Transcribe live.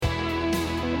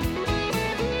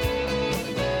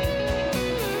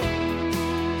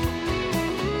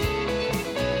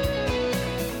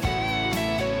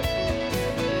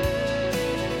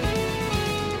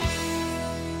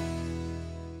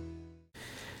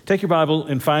Take your Bible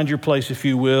and find your place, if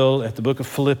you will, at the book of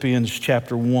Philippians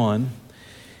chapter 1.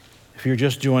 If you're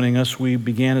just joining us, we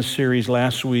began a series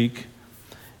last week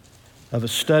of a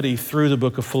study through the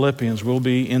book of Philippians. We'll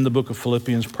be in the book of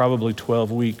Philippians probably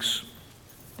 12 weeks.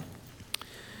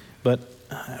 But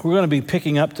we're going to be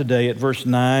picking up today at verse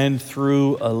 9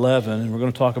 through 11, and we're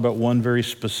going to talk about one very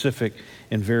specific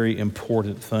and very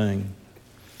important thing.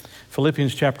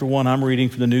 Philippians chapter 1, I'm reading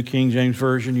from the New King James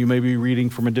Version. You may be reading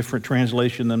from a different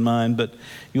translation than mine, but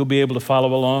you'll be able to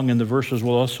follow along, and the verses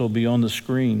will also be on the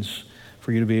screens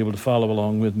for you to be able to follow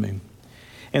along with me.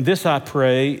 And this I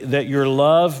pray, that your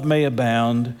love may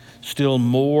abound still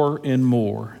more and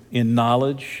more in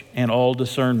knowledge and all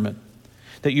discernment,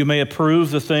 that you may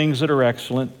approve the things that are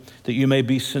excellent, that you may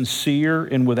be sincere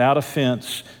and without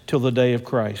offense till the day of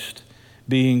Christ,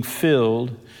 being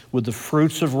filled with the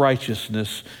fruits of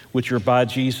righteousness which are by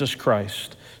Jesus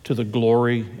Christ, to the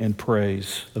glory and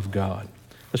praise of God.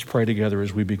 Let's pray together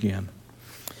as we begin.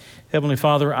 Heavenly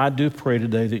Father, I do pray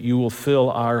today that you will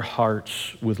fill our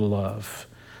hearts with love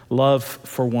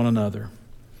for one another.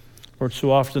 Lord,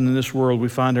 so often in this world we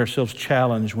find ourselves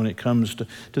challenged when it comes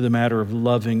to the matter of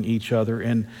loving each other,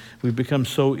 and we've become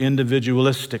so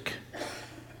individualistic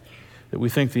that we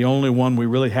think the only one we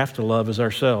really have to love is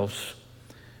ourselves.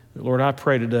 Lord, I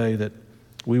pray today that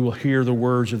we will hear the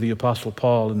words of the Apostle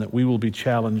Paul and that we will be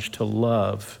challenged to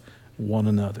love one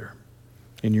another.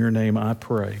 In your name I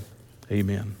pray,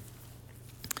 amen.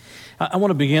 I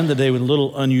want to begin today with a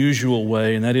little unusual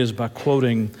way, and that is by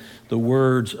quoting the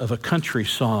words of a country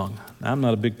song. Now, I'm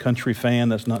not a big country fan.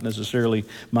 That's not necessarily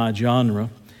my genre.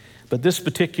 But this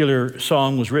particular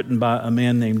song was written by a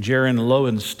man named Jaron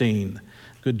Lowenstein.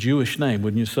 Good Jewish name,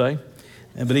 wouldn't you say?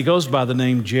 But he goes by the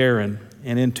name Jaron.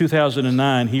 And in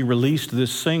 2009, he released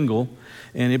this single,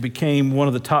 and it became one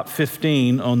of the top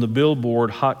 15 on the Billboard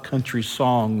Hot Country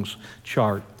Songs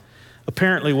chart.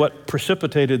 Apparently, what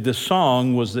precipitated this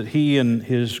song was that he and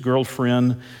his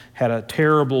girlfriend had a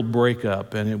terrible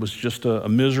breakup, and it was just a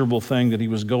miserable thing that he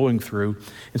was going through.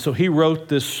 And so he wrote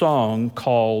this song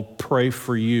called Pray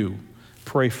for You,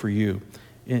 Pray for You.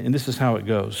 And this is how it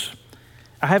goes.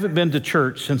 I haven't been to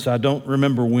church since I don't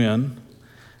remember when.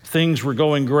 Things were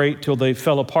going great till they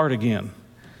fell apart again.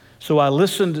 So I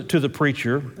listened to the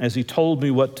preacher as he told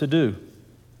me what to do.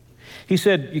 He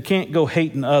said, you can't go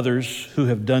hating others who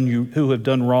have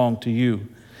done wrong to you.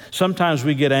 Sometimes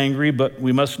we get angry, but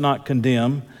we must not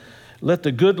condemn. Let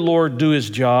the good Lord do his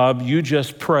job. You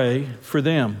just pray for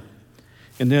them.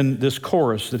 And then this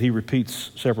chorus that he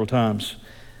repeats several times.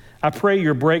 I pray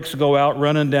your brakes go out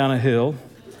running down a hill.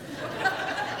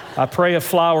 I pray a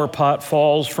flower pot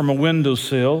falls from a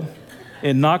windowsill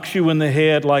and knocks you in the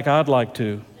head like I'd like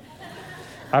to.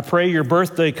 I pray your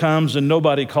birthday comes and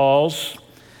nobody calls.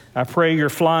 I pray you're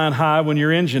flying high when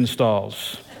your engine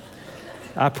stalls.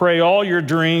 I pray all your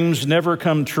dreams never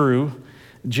come true.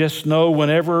 Just know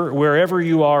wherever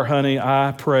you are, honey,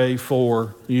 I pray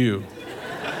for you.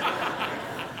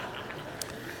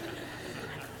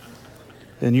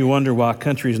 Then you wonder why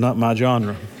country is not my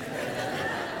genre.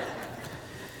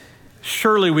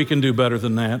 Surely we can do better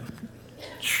than that.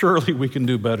 Surely we can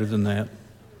do better than that.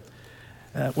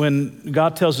 When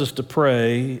God tells us to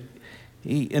pray,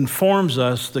 he informs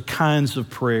us the kinds of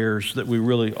prayers that we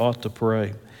really ought to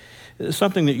pray.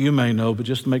 Something that you may know, but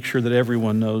just to make sure that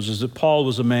everyone knows, is that Paul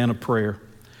was a man of prayer.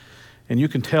 And you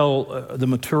can tell the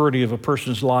maturity of a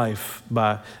person's life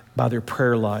by their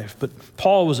prayer life. But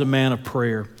Paul was a man of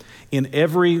prayer. In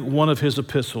every one of his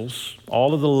epistles,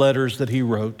 all of the letters that he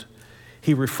wrote,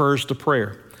 he refers to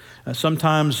prayer.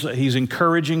 Sometimes he's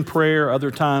encouraging prayer. Other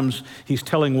times he's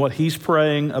telling what he's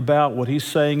praying about, what he's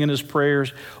saying in his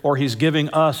prayers, or he's giving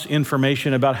us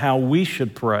information about how we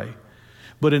should pray.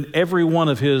 But in every one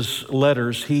of his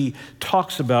letters, he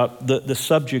talks about the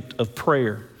subject of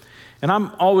prayer. And I'm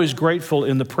always grateful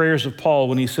in the prayers of Paul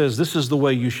when he says, this is the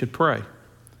way you should pray.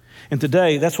 And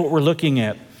today, that's what we're looking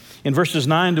at. In verses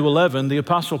 9 to 11, the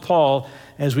Apostle Paul,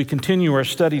 as we continue our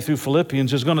study through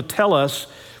Philippians, is going to tell us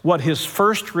what his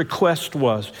first request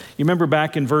was. You remember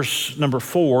back in verse number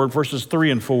 4, verses 3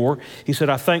 and 4, he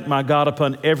said, I thank my God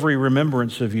upon every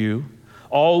remembrance of you,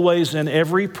 always in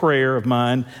every prayer of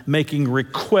mine, making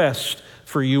request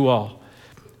for you all.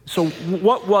 So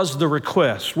what was the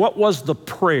request? What was the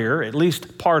prayer, at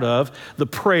least part of the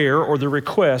prayer or the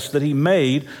request that he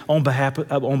made on behalf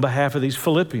of these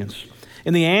Philippians?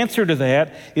 And the answer to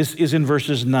that is in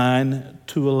verses 9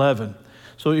 to 11.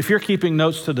 So if you're keeping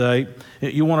notes today,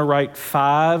 you want to write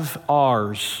 5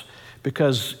 R's,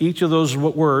 because each of those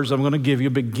words I'm going to give you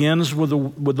begins with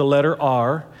the letter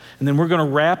R, and then we're going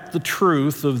to wrap the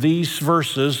truth of these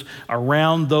verses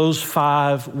around those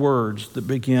 5 words that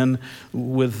begin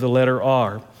with the letter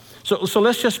R. So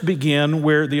let's just begin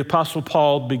where the Apostle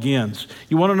Paul begins.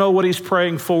 You want to know what he's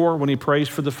praying for when he prays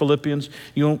for the Philippians?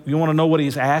 You want to know what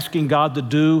he's asking God to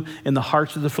do in the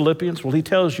hearts of the Philippians? Well, he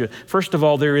tells you, first of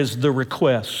all, there is the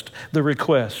request. The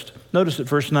request. Notice at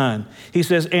verse 9. He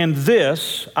says, and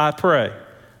this I pray.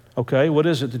 Okay, what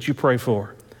is it that you pray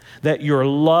for? That your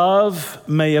love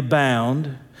may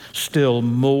abound still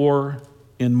more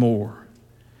and more.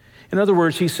 In other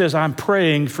words, he says, I'm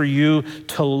praying for you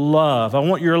to love. I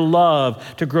want your love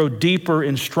to grow deeper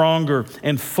and stronger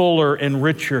and fuller and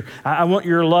richer. I want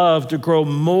your love to grow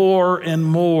more and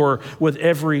more with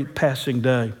every passing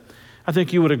day. I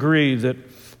think you would agree that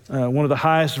one of the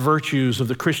highest virtues of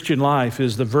the Christian life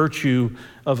is the virtue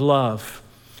of love.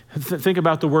 Think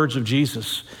about the words of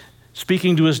Jesus.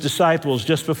 Speaking to his disciples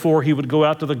just before he would go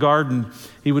out to the garden,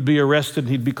 he would be arrested and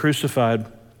he'd be crucified.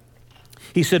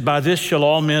 He said, by this shall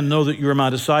all men know that you are my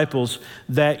disciples,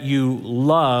 that you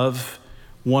love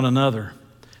one another.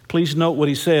 Please note what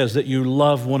he says, that you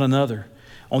love one another.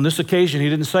 On this occasion, he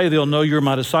didn't say they'll know you're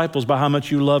my disciples by how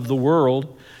much you love the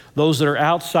world, those that are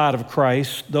outside of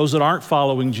Christ, those that aren't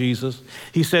following Jesus.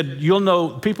 He said,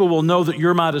 people will know that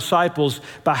you're my disciples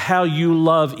by how you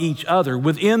love each other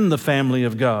within the family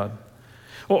of God.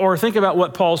 Or think about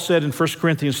what Paul said in 1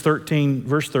 Corinthians 13,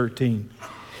 verse 13.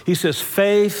 He says,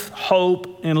 faith,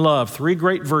 hope, and love. 3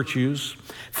 great virtues.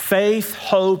 Faith,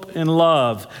 hope, and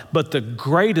love. But the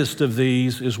greatest of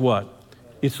these is what?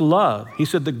 It's love. He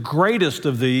said the greatest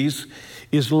of these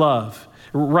is love.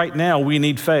 Right now we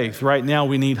need faith. Right now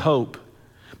we need hope.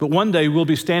 But one day we'll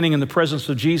be standing in the presence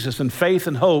of Jesus, and faith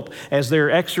and hope, as they're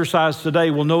exercised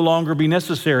today, will no longer be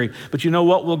necessary. But you know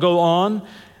what will go on?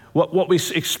 What we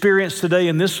experience today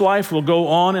in this life will go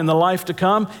on in the life to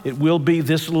come. It will be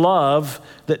this love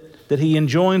that he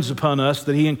enjoins upon us,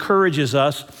 that he encourages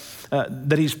us,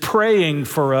 that he's praying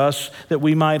for us that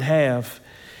we might have.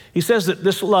 He says that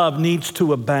this love needs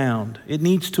to abound. It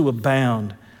needs to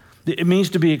abound. It means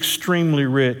to be extremely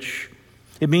rich.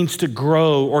 It means to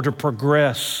grow or to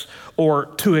progress or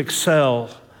to excel.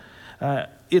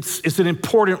 It's an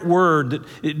important word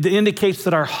that indicates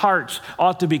that our hearts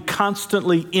ought to be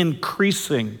constantly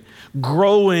increasing,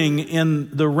 growing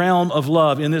in the realm of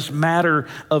love, in this matter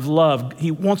of love.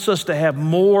 He wants us to have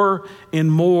more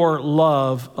and more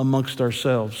love amongst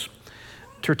ourselves.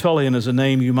 Tertullian is a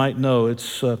name you might know.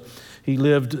 He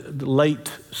lived late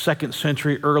 2nd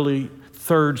century, early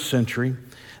 3rd century.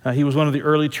 He was one of the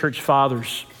early church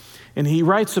fathers. And he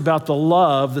writes about the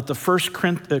love that the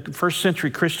first century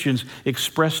Christians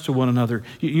expressed to one another.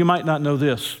 You might not know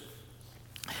this.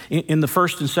 In the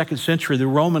 1st and 2nd century, the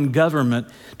Roman government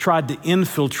tried to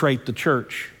infiltrate the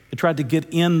church. They tried to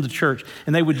get in the church,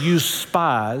 and they would use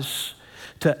spies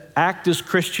to act as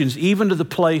Christians, even to the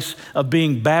place of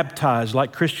being baptized,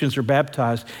 like Christians are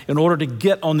baptized, in order to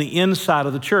get on the inside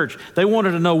of the church. They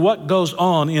wanted to know what goes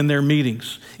on in their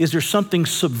meetings. Is there something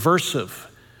subversive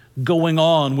going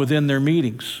on within their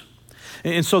meetings?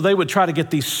 And so they would try to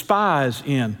get these spies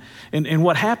in. And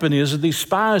what happened is that these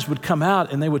spies would come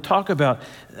out and they would talk about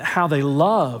how they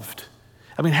loved.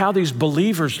 How these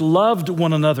believers loved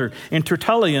one another. And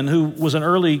Tertullian, who was an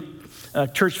early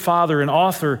church father and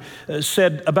author,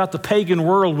 said about the pagan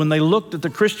world, when they looked at the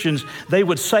Christians, they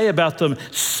would say about them,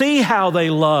 see how they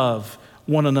love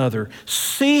one another.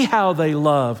 See how they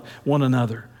love one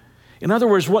another. In other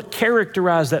words, what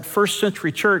characterized that 1st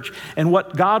century church and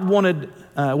what God wanted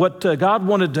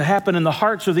to happen in the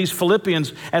hearts of these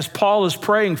Philippians as Paul is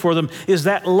praying for them is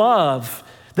that love,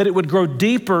 that it would grow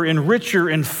deeper and richer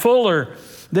and fuller,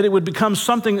 that it would become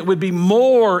something that would be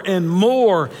more and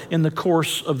more in the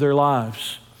course of their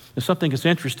lives. There's something that's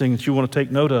interesting that you want to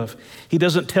take note of. He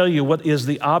doesn't tell you what is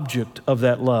the object of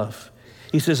that love.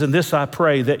 He says, in this I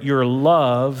pray that your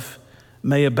love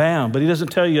may abound. But he doesn't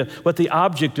tell you what the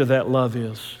object of that love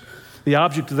is. The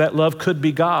object of that love could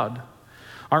be God.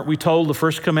 Aren't we told the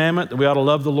first commandment that we ought to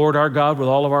love the Lord our God with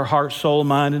all of our heart, soul,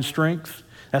 mind, and strength?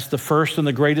 That's the first and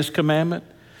the greatest commandment.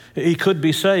 He could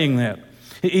be saying that.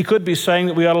 He could be saying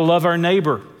that we ought to love our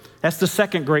neighbor. That's the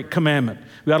second great commandment.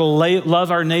 We ought to love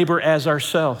our neighbor as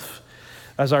ourselves.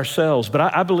 But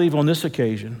I believe on this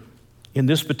occasion, in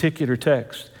this particular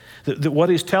text, that what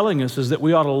he's telling us is that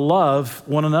we ought to love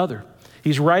one another.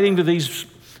 He's writing to these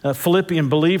Philippian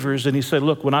believers, and he said,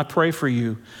 look, when I pray for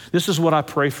you, this is what I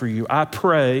pray for you. I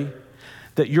pray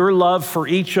that your love for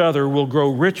each other will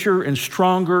grow richer and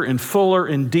stronger and fuller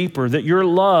and deeper, that your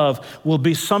love will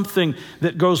be something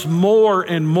that goes more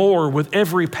and more with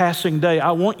every passing day.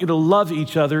 I want you to love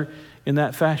each other in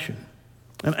that fashion.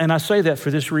 And I say that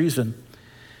for this reason.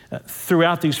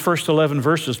 Throughout these first 11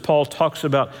 verses, Paul talks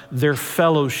about their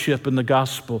fellowship in the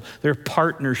gospel, their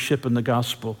partnership in the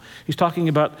gospel. He's talking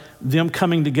about them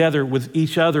coming together with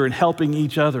each other and helping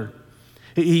each other.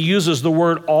 He uses the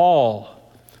word all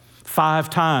 5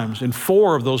 times. In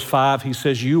 4 of those 5, he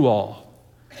says you all.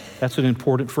 That's an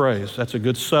important phrase. That's a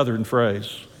good Southern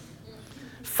phrase.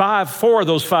 4 of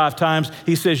those 5 times,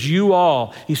 he says you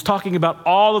all. He's talking about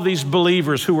all of these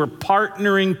believers who are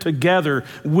partnering together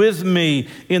with me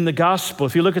in the gospel.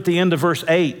 If you look at the end of verse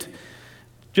 8,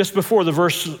 just before the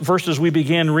verses we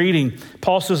began reading,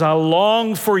 Paul says, I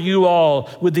long for you all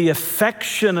with the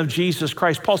affection of Jesus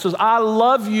Christ. Paul says, I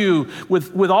love you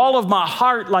with all of my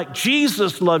heart like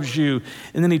Jesus loves you.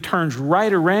 And then he turns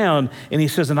right around and he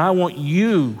says, and I want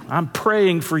you, I'm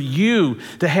praying for you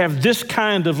to have this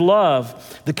kind of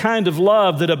love, the kind of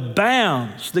love that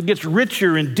abounds, that gets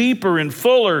richer and deeper and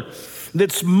fuller,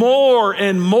 that's more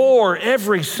and more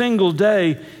every single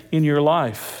day in your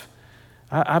life.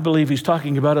 I believe he's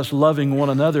talking about us loving one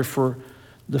another for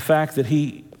the fact that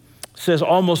he says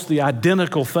almost the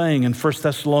identical thing in 1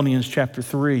 Thessalonians chapter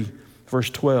 3, verse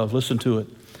 12. Listen to it.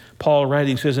 Paul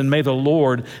writing says, and may the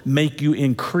Lord make you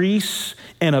increase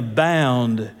and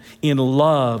abound in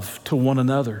love to one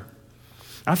another.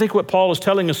 I think what Paul is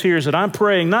telling us here is that I'm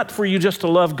praying not for you just to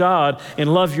love God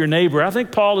and love your neighbor. I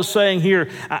think Paul is saying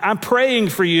here, I'm praying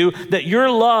for you that your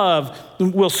love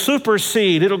will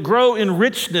supersede. It'll grow in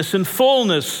richness and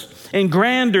fullness and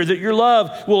grandeur, that your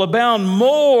love will abound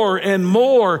more and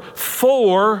more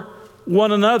for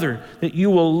one another, that you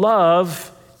will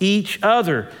love each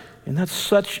other. And that's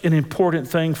such an important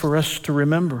thing for us to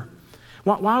remember.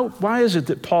 Why is it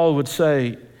that Paul would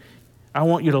say, I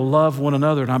want you to love one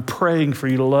another, and I'm praying for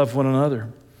you to love one another?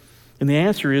 And the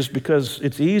answer is because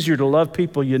it's easier to love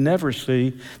people you never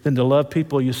see than to love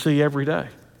people you see every day.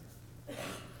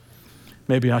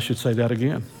 Maybe I should say that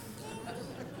again.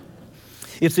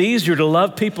 It's easier to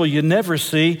love people you never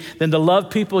see than to love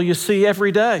people you see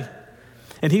every day.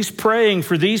 And he's praying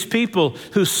for these people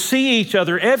who see each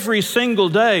other every single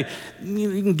day.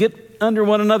 You can get under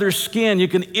one another's skin. You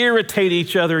can irritate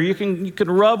each other. You can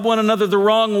rub one another the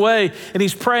wrong way. And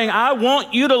he's praying, I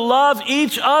want you to love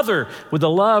each other with a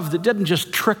love that doesn't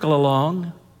just trickle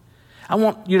along. I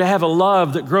want you to have a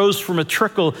love that grows from a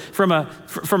trickle, from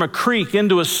a creek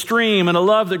into a stream, and a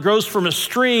love that grows from a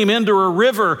stream into a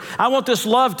river. I want this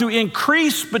love to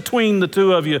increase between the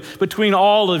two of you, between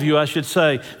all of you, I should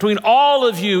say, between all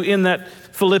of you in that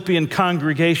Philippian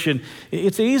congregation.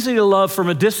 It's easy to love from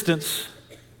a distance.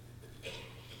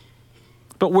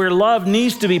 But where love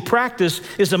needs to be practiced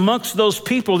is amongst those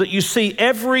people that you see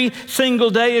every single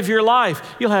day of your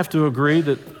life. You'll have to agree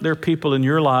that there are people in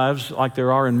your lives, like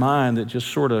there are in mine, that just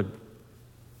sort of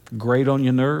grate on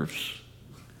your nerves.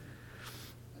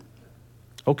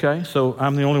 Okay, so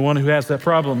I'm the only one who has that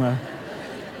problem.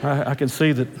 I can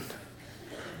see that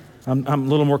I'm a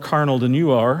little more carnal than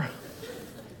you are.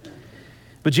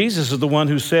 But Jesus is the one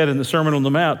who said in the Sermon on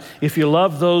the Mount, if you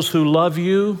love those who love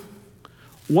you,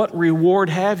 what reward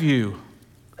have you?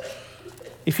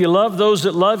 If you love those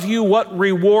that love you, what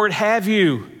reward have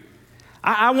you?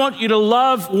 I want you to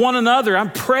love one another.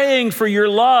 I'm praying for your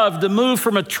love to move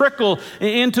from a trickle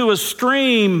into a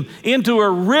stream, into a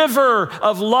river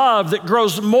of love that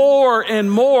grows more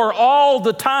and more all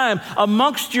the time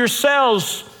amongst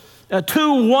yourselves,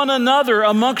 to one another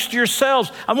amongst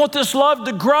yourselves. I want this love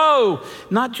to grow,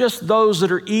 not just those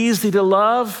that are easy to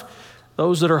love,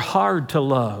 those that are hard to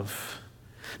love.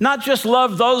 Not just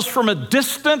love those from a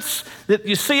distance that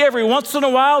you see every once in a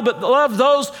while, but love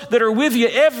those that are with you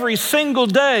every single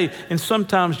day and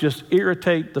sometimes just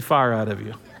irritate the fire out of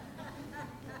you.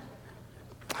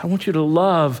 I want you to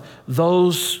love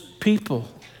those people.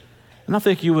 And I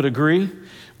think you would agree,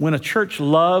 when a church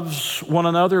loves one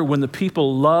another, when the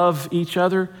people love each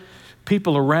other,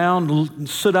 people around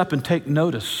sit up and take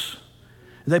notice.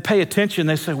 They pay attention.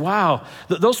 They say, wow,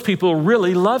 those people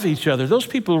really love each other. Those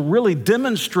people really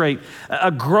demonstrate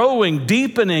a growing,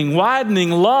 deepening,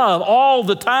 widening love all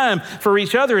the time for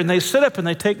each other. And they sit up and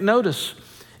they take notice.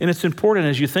 And it's important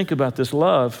as you think about this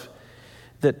love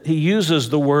that he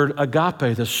uses the word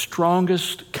agape, the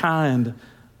strongest kind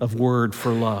of word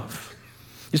for love.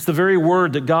 It's the very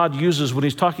word that God uses when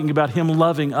he's talking about him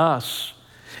loving us.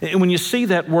 And when you see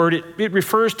that word, it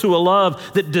refers to a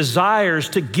love that desires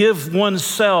to give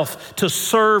oneself to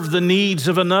serve the needs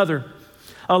of another.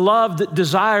 a love that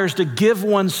desires to give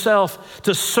oneself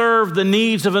to serve the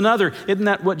needs of another. Isn't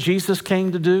that what Jesus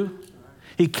came to do?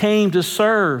 He came to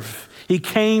serve. He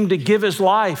came to give his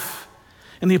life.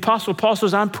 And the Apostle Paul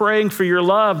says, I'm praying for your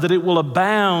love, that it will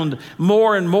abound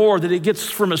more and more, that it gets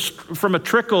from a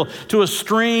trickle to a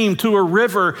stream to a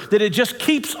river, that it just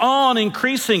keeps on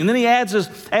increasing. And then he adds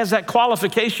that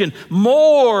qualification,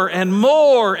 more and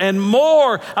more and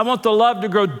more. I want the love to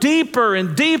grow deeper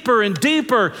and deeper and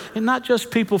deeper. And not just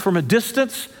people from a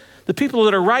distance, the people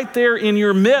that are right there in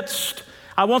your midst.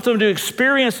 I want them to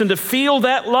experience and to feel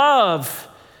that love.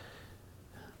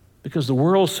 Because the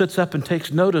world sits up and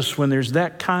takes notice when there's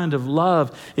that kind of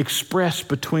love expressed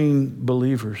between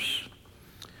believers.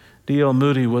 D.L.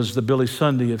 Moody was the Billy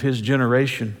Sunday of his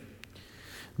generation.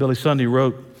 Billy Sunday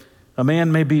wrote, "A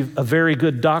man may be a very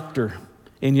good doctor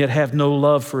and yet have no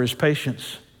love for his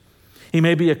patients. He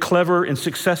may be a clever and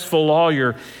successful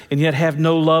lawyer and yet have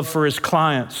no love for his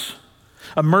clients.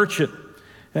 A merchant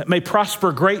may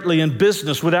prosper greatly in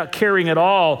business without caring at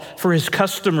all for his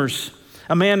customers.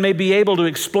 A man may be able to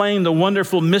explain the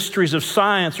wonderful mysteries of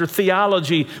science or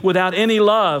theology without any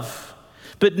love.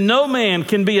 But no man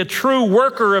can be a true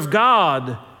worker of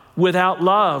God without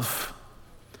love.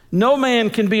 No man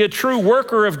can be a true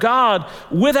worker of God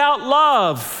without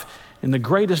love." And the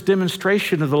greatest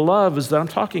demonstration of the love is that I'm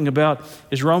talking about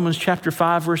is Romans chapter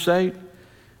 5, verse 8.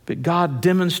 But God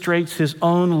demonstrates his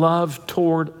own love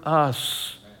toward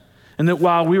us. And that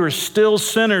while we were still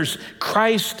sinners,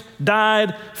 Christ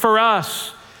died for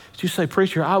us. You say,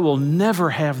 "Preacher, I will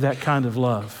never have that kind of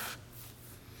love."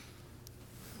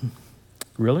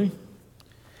 Really?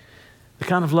 The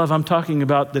kind of love I'm talking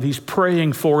about that he's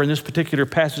praying for in this particular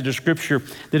passage of Scripture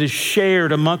that is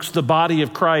shared amongst the body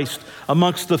of Christ,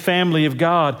 amongst the family of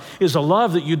God, is a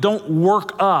love that you don't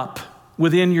work up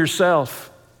within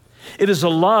yourself. It is a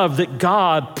love that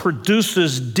God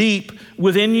produces deep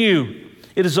within you.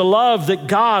 It is a love that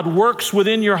God works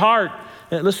within your heart.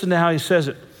 And listen to how he says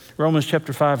it. Romans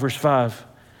chapter 5, verse 5.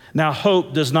 "Now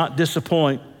hope does not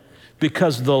disappoint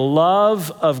because the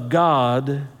love of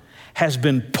God has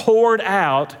been poured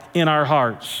out in our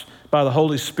hearts by the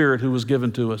Holy Spirit who was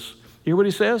given to us." You hear what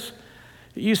he says?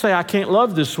 You say, "I can't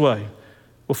love this way."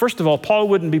 Well, first of all, Paul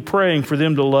wouldn't be praying for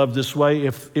them to love this way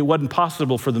if it wasn't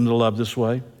possible for them to love this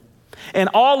way. And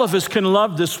all of us can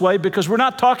love this way because we're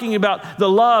not talking about the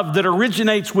love that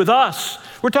originates with us.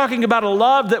 We're talking about a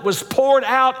love that was poured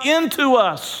out into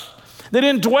us, that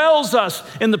indwells us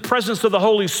in the presence of the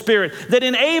Holy Spirit, that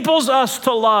enables us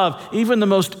to love even the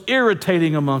most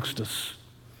irritating amongst us.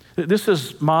 This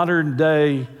is modern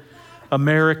day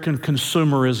American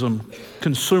consumerism,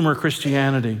 consumer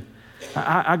Christianity.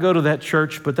 I go to that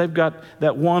church, but they've got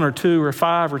that 1 or 2 or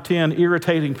 5 or 10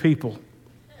 irritating people.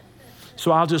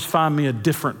 So I'll just find me a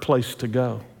different place to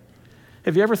go.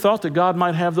 Have you ever thought that God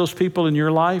might have those people in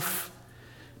your life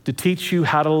to teach you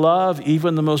how to love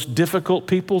even the most difficult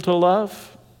people to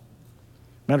love?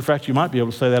 Matter of fact, you might be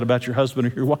able to say that about your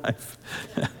husband or your wife.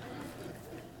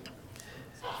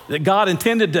 That God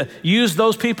intended to use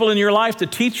those people in your life to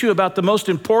teach you about the most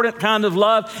important kind of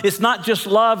love. It's not just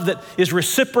love that is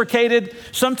reciprocated.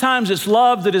 Sometimes it's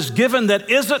love that is given that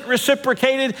isn't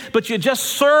reciprocated, but you just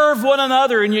serve one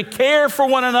another and you care for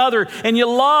one another and you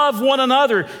love one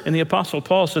another. And the Apostle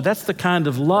Paul said, that's the kind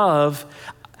of love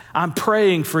I'm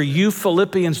praying for you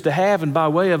Philippians to have, and by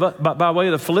way of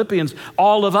the Philippians,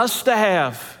 all of us to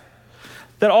have.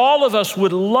 That all of us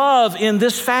would love in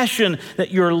this fashion, that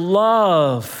your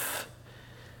love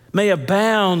may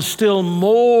abound still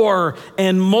more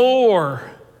and more.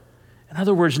 In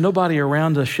other words, nobody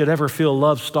around us should ever feel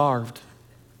love-starved.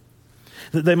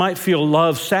 That they might feel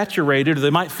love-saturated, or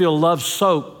they might feel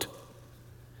love-soaked,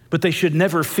 but they should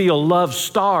never feel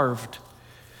love-starved.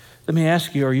 Let me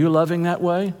ask you, are you loving that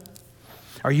way?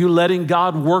 Are you letting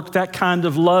God work that kind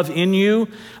of love in you?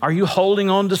 Are you holding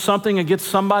on to something against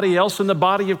somebody else in the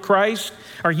body of Christ?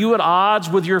 Are you at odds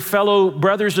with your fellow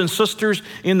brothers and sisters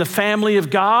in the family of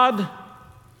God?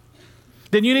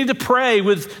 Then you need to pray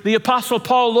with the Apostle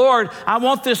Paul, Lord, I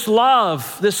want this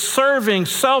love, this serving,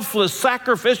 selfless,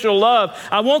 sacrificial love.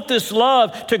 I want this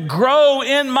love to grow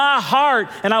in my heart,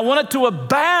 and I want it to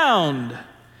abound.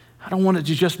 I don't want it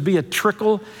to just be a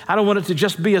trickle. I don't want it to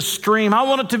just be a stream. I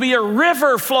want it to be a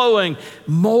river flowing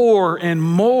more and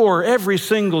more every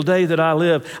single day that I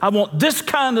live. I want this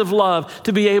kind of love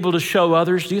to be able to show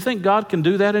others. Do you think God can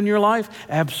do that in your life?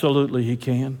 Absolutely, He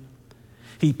can.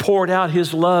 He poured out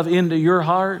His love into your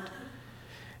heart.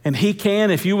 And He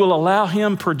can, if you will allow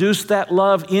Him, produce that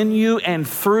love in you and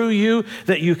through you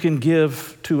that you can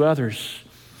give to others.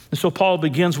 And so Paul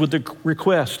begins with the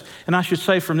request. And I should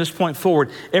say from this point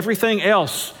forward, everything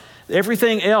else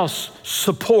Everything else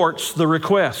supports the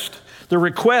request. The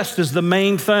request is the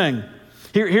main thing.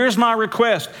 Here's my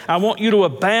request. I want you to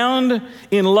abound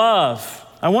in love.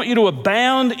 I want you to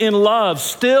abound in love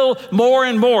still more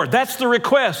and more. That's the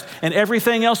request. And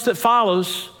everything else that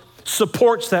follows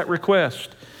supports that request.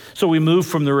 So we move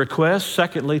from the request,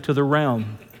 secondly, to the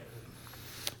realm.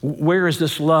 Where is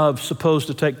this love supposed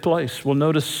to take place? Well,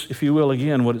 notice, if you will,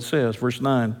 again what it says, verse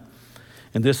 9.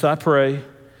 And this I pray,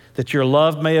 that your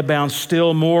love may abound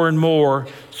still more and more.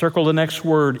 Circle the next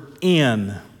word,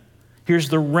 in. Here's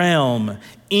the realm,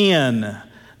 in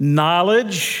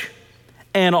knowledge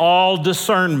and all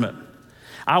discernment.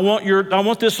 I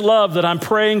want this love that I'm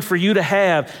praying for you to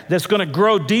have that's going to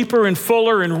grow deeper and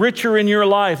fuller and richer in your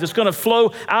life, that's going to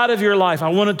flow out of your life. I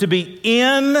want it to be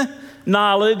in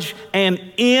knowledge and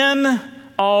in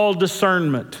all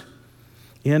discernment.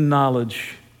 In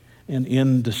knowledge and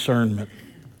in discernment.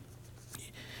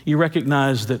 You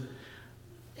recognize that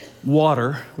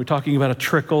water, we're talking about a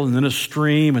trickle and then a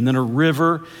stream and then a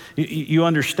river. You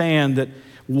understand that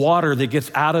water that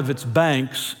gets out of its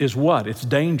banks is what? It's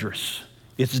dangerous.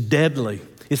 It's deadly.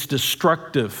 It's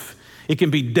destructive. It can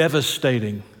be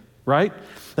devastating, right?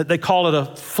 They call it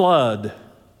a flood.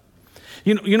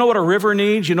 You know what a river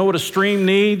needs? You know what a stream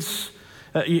needs?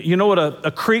 You know what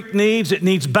a creek needs? It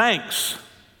needs banks.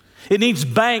 It needs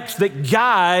banks that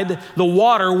guide the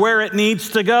water where it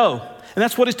needs to go. And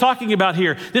that's what he's talking about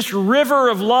here. This river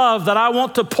of love that I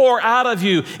want to pour out of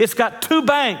you, it's got two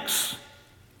banks.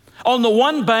 On the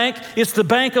one bank, it's the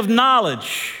bank of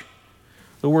knowledge.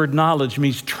 The word knowledge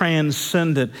means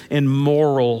transcendent and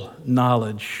moral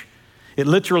knowledge. It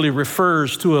literally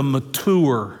refers to a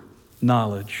mature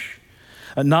knowledge,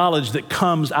 a knowledge that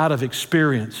comes out of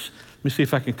experience. Let me see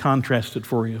if I can contrast it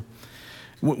for you.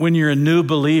 When you're a new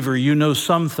believer, you know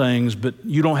some things, but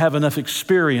you don't have enough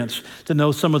experience to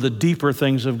know some of the deeper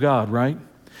things of God, right?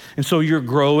 And so you're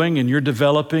growing and you're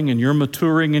developing and you're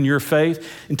maturing in your faith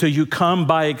until you come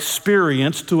by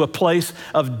experience to a place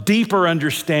of deeper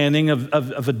understanding,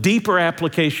 of a deeper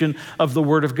application of the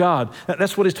Word of God.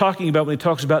 That's what he's talking about when he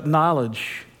talks about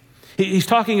knowledge. He's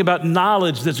talking about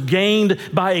knowledge that's gained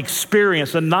by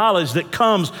experience, a knowledge that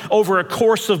comes over a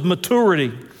course of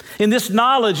maturity. And this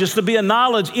knowledge is to be a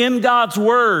knowledge in God's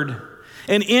Word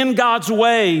and in God's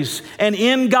ways and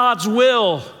in God's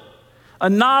will. A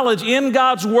knowledge in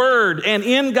God's Word and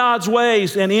in God's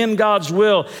ways and in God's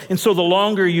will. And so the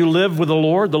longer you live with the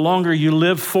Lord, the longer you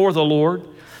live for the Lord,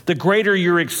 the greater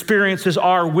your experiences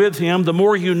are with Him, the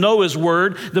more you know His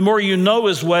Word, the more you know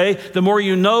His way, the more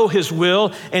you know His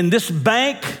will. And this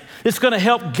bank that's going to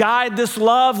help guide this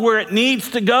love where it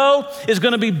needs to go is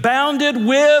going to be bounded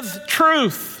with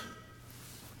truth.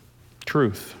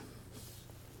 Truth.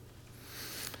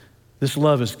 This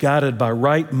love is guided by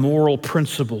right moral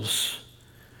principles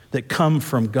that come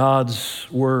from God's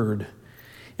Word.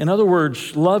 In other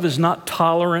words, love is not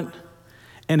tolerant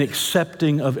and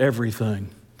accepting of everything.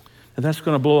 And that's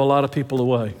going to blow a lot of people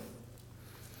away.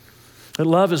 That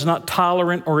love is not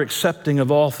tolerant or accepting of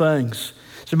all things.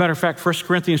 As a matter of fact, 1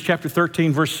 Corinthians chapter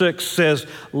 13, verse 6 says,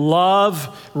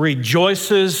 love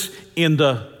rejoices in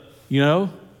the,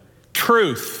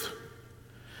 truth.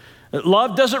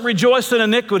 Love doesn't rejoice in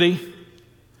iniquity.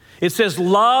 It says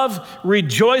love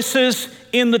rejoices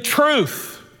in the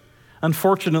truth.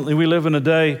 Unfortunately, we live in a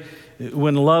day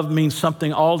when love means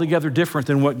something altogether different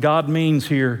than what God means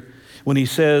here when he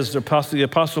says, the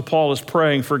Apostle Paul is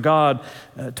praying for God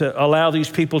to allow these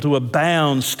people to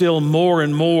abound still more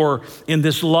and more in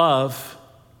this love.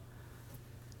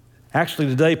 Actually,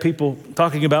 today, people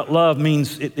talking about love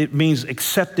means it means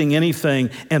accepting anything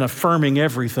and affirming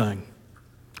everything.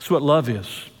 That's what love is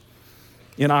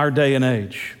in our day and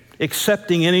age.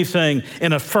 Accepting anything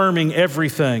and affirming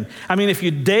everything. I mean, if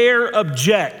you dare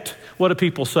object, what do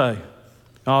people say?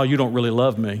 Oh, you don't really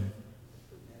love me.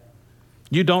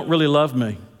 You don't really love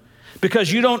me.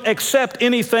 Because you don't accept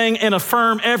anything and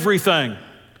affirm everything.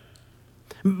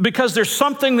 Because there's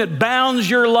something that bounds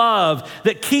your love,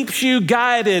 that keeps you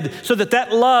guided so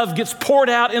that love gets poured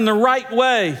out in the right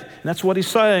way. And that's what he's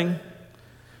saying.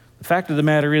 The fact of the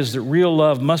matter is that real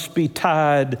love must be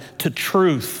tied to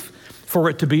truth for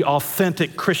it to be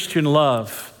authentic Christian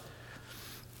love.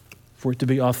 For it to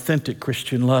be authentic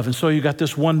Christian love. And so you got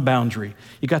this one boundary.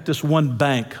 You got this one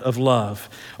bank of love.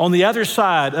 On the other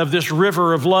side of this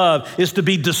river of love is to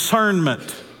be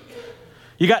discernment.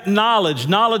 You got knowledge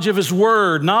of His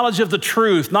Word, knowledge of the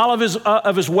truth, knowledge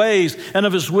of His ways and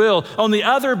of His will. On the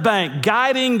other bank,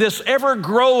 guiding this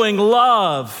ever-growing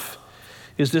love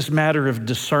is this matter of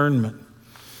discernment.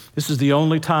 This is the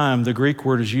only time the Greek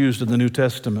word is used in the New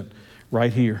Testament,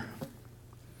 right here.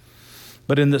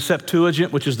 But in the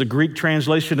Septuagint, which is the Greek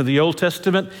translation of the Old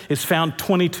Testament, it's found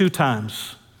 22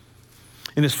 times.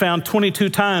 And it's found 22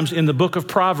 times in the book of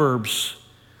Proverbs.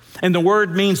 And the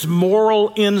word means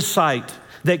moral insight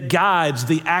that guides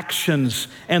the actions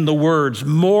and the words.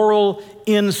 Moral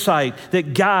insight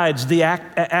that guides the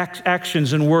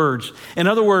actions and words. In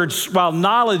other words, while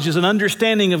knowledge is an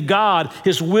understanding of God,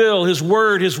 His will, His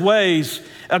word, His ways,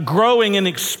 a growing in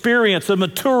experience, a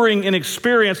maturing in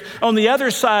experience, on the other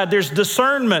side, there's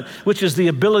discernment, which is the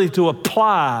ability to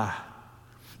apply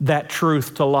that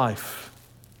truth to life.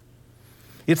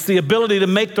 It's the ability to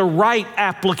make the right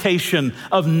application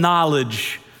of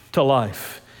knowledge to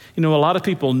life. You know, a lot of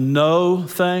people know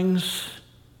things,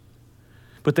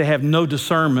 but they have no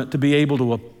discernment to be able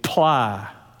to apply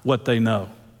what they know.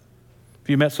 Have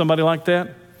you met somebody like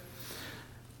that?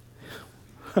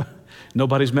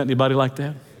 Nobody's met anybody like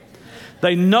that?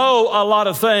 They know a lot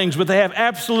of things, but they have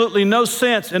absolutely no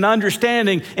sense in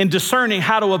understanding and discerning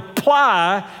how to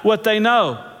apply what they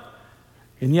know.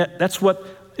 And yet, that's what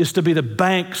is to be the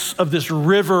banks of this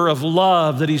river of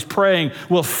love that he's praying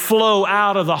will flow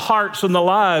out of the hearts and the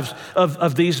lives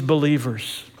of these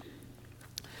believers.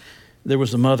 There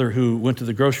was a mother who went to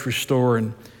the grocery store,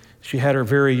 and she had her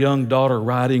very young daughter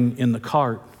riding in the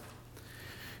cart.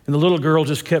 And the little girl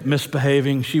just kept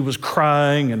misbehaving. She was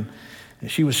crying and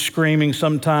she was screaming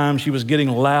sometimes. She was getting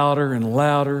louder and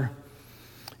louder.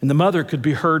 And the mother could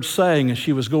be heard saying as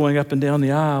she was going up and down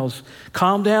the aisles,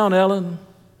 "Calm down, Ellen.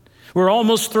 We're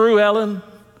almost through, Ellen.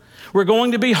 We're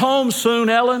going to be home soon,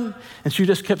 Ellen." And she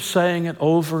just kept saying it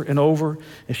over and over.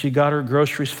 As she got her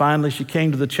groceries, finally she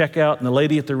came to the checkout, and the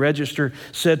lady at the register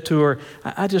said to her,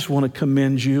 "I just want to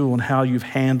commend you on how you've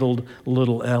handled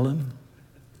little Ellen."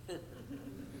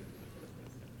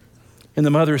 And the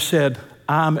mother said,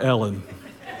 "I'm Ellen."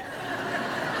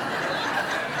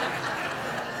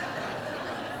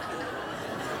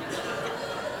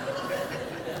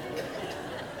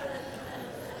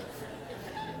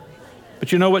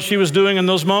 But you know what she was doing in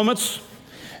those moments?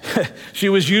 She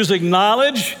was using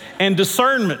knowledge and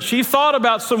discernment. She thought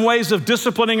about some ways of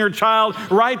disciplining her child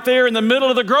right there in the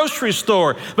middle of the grocery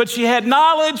store. But she had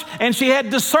knowledge and she had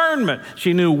discernment.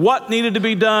 She knew what needed to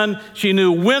be done. She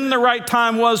knew when the right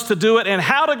time was to do it and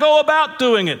how to go about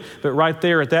doing it. But right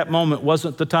there at that moment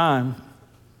wasn't the time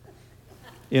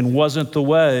and wasn't the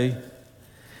way.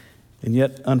 And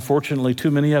yet, unfortunately, too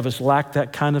many of us lack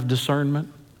that kind of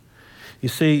discernment. You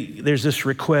see, there's this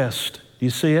request. You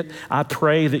see it? "I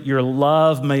pray that your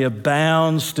love may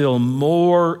abound still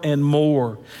more and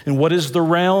more." And what is the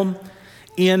realm?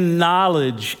 In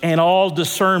knowledge and all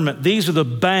discernment. These are the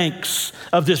banks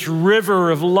of this river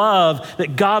of love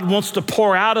that God wants to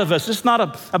pour out of us. It's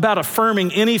not about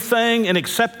affirming anything and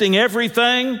accepting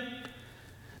everything.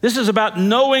 This is about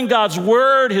knowing God's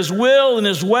word, His will, and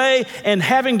His way, and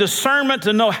having discernment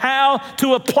to know how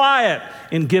to apply it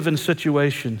in given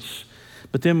situations.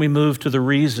 But then we move to the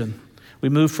reason. We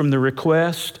move from the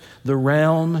request, the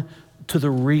realm, to the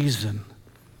reason.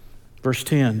 Verse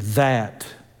 10, "that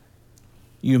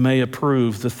you may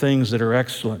approve the things that are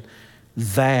excellent,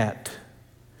 that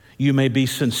you may be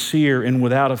sincere and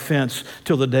without offense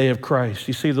till the day of Christ."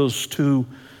 You see those two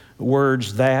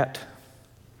words, that?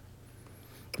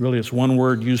 Really, it's one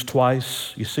word used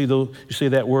twice. You see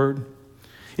that word?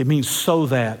 It means so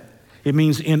that. It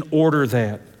means in order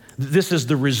that. This is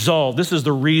the result. This is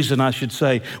the reason, I should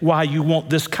say, why you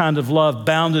want this kind of love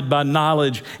bounded by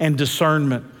knowledge and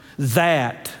discernment.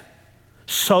 That,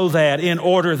 so that, in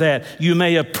order that you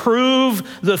may approve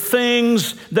the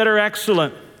things that are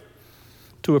excellent.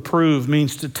 To approve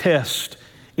means to test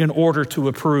in order to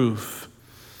approve.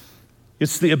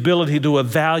 It's the ability to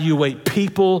evaluate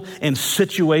people and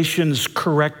situations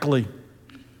correctly.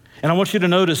 And I want you to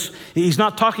notice, he's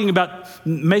not talking about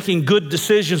making good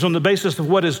decisions on the basis of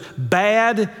what is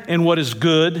bad and what is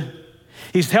good.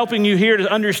 He's helping you here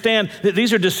to understand that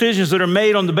these are decisions that are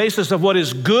made on the basis of what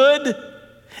is good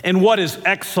and what is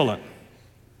excellent.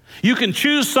 You can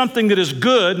choose something that is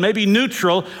good, maybe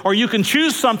neutral, or you can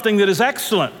choose something that is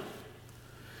excellent.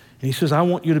 And he says, I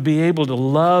want you to be able to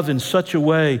love in such a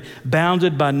way,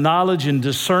 bounded by knowledge and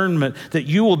discernment, that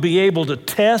you will be able to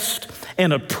test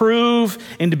and approve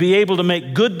and to be able to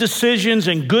make good decisions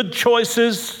and good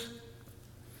choices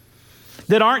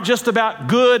that aren't just about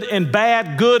good and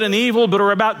bad, good and evil, but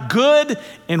are about good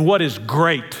and what is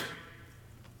great,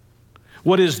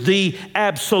 what is the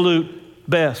absolute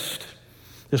best.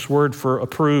 This word for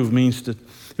approve means it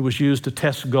was used to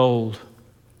test gold,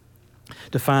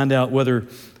 to find out whether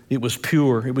it was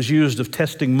pure. It was used of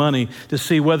testing money to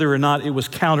see whether or not it was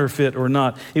counterfeit or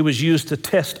not. It was used to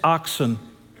test oxen,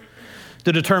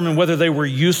 to determine whether they were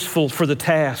useful for the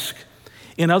task.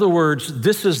 In other words,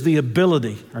 this is the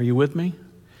ability, are you with me?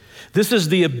 This is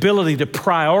the ability to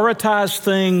prioritize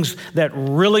things that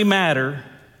really matter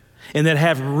and that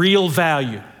have real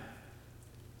value.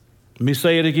 Let me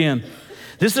say it again.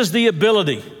 This is the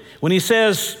ability, when he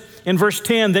says in verse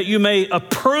 10 that you may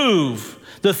approve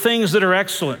the things that are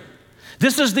excellent.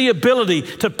 This is the ability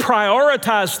to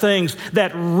prioritize things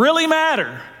that really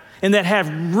matter and that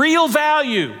have real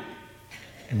value.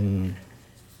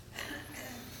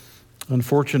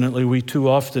 Unfortunately, we too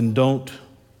often don't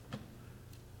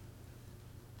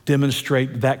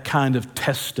demonstrate that kind of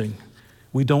testing.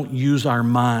 We don't use our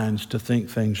minds to think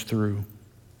things through.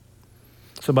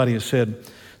 Somebody has said,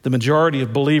 the majority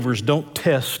of believers don't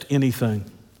test anything.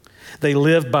 They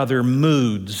live by their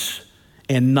moods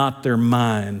and not their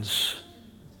minds.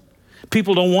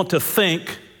 People don't want to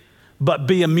think, but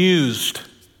be amused.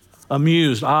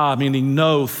 Amused, meaning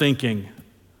no thinking.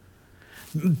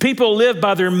 People live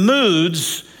by their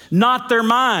moods, not their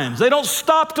minds. They don't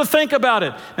stop to think about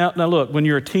it. Now look, when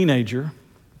you're a teenager,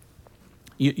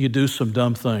 you do some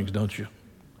dumb things, don't you?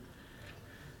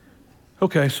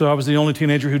 Okay, so I was the only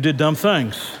teenager who did dumb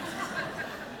things.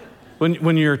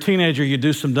 When you're a teenager, you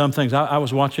do some dumb things. I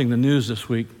was watching the news this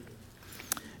week,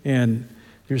 and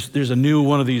there's a new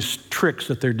one of these tricks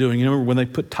that they're doing. You remember when they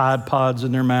put Tide Pods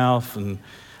in their mouth and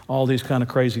all these kind of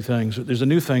crazy things? There's a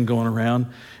new thing going around,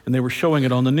 and they were showing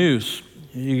it on the news.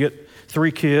 You get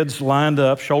 3 kids lined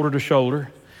up, shoulder to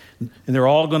shoulder, and they're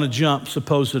all going to jump,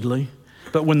 supposedly.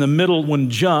 But when the middle one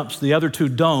jumps, the other 2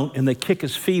 don't, and they kick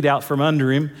his feet out from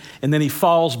under him, and then he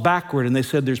falls backward. And they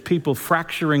said there's people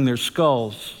fracturing their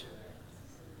skulls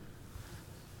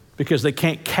because they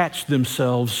can't catch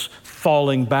themselves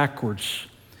falling backwards.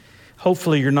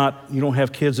 Hopefully you don't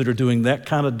have kids that are doing that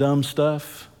kind of dumb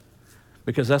stuff,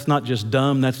 because that's not just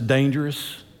dumb, that's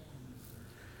dangerous.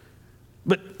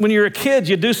 But when you're a kid,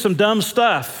 you do some dumb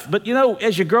stuff. But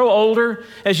as you grow older,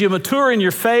 as you mature in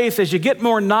your faith, as you get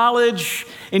more knowledge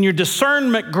and your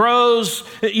discernment grows,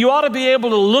 you ought to be able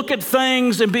to look at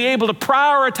things and be able to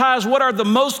prioritize what are the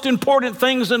most important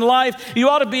things in life. You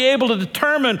ought to be able to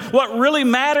determine what really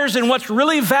matters and what's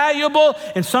really valuable.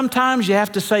 And sometimes you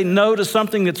have to say no to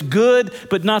something that's good,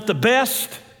 but not the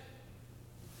best.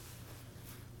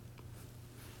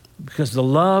 Because the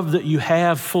love that you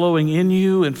have flowing in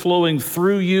you and flowing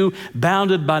through you,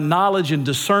 bounded by knowledge and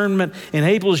discernment,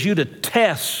 enables you to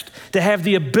test, to have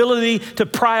the ability to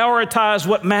prioritize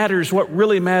what matters, what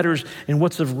really matters, and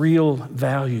what's of real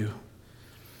value.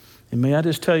 And may I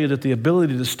just tell you that the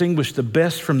ability to distinguish the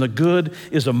best from the good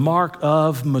is a mark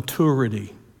of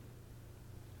maturity.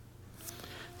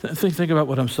 Think about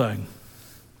what I'm saying.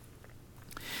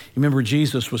 You remember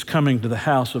Jesus was coming to the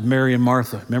house of Mary and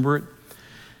Martha. Remember it?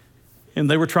 And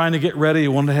they were trying to get ready.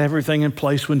 You wanted to have everything in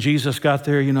place when Jesus got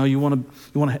there. You want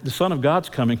to. The Son of God's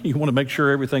coming. You want to make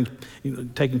sure everything's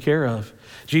taken care of.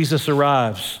 Jesus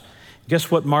arrives. Guess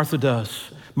what Martha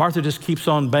does? Martha just keeps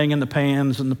on banging the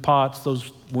pans and the pots.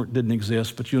 Those didn't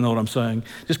exist, but you know what I'm saying.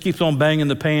 Just keeps on banging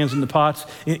the pans and the pots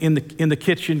in the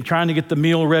kitchen, trying to get the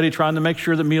meal ready, trying to make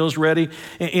sure the meal's ready.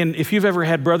 And if you've ever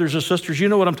had brothers or sisters, you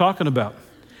know what I'm talking about.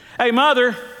 Hey,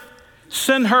 mother,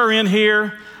 send her in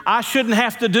here. I shouldn't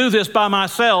have to do this by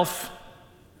myself.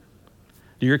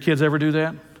 Do your kids ever do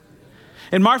that?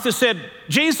 And Martha said,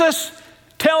 Jesus,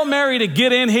 tell Mary to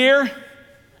get in here.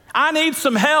 I need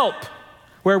some help.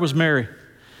 Where was Mary?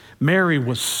 Mary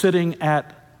was sitting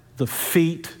at the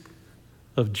feet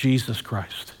of Jesus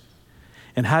Christ.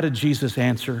 And how did Jesus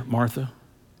answer Martha?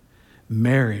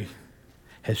 Mary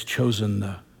has chosen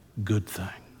the good thing.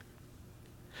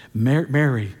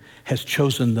 Mary has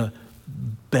chosen the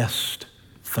best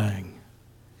thing.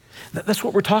 That's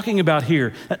what we're talking about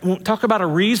here. Talk about a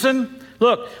reason.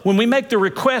 Look, when we make the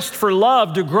request for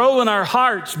love to grow in our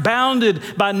hearts, bounded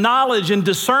by knowledge and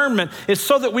discernment, it's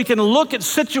so that we can look at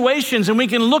situations and we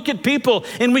can look at people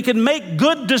and we can make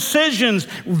good decisions,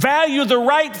 value the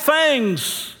right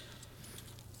things,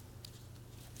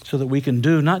 so that we can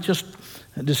do not just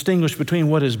distinguish between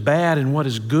what is bad and what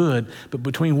is good, but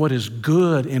between what is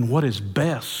good and what is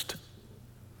best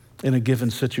in a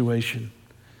given situation.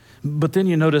 But then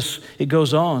you notice it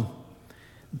goes on,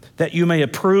 that you may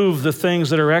approve the things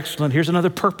that are excellent. Here's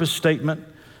another purpose statement,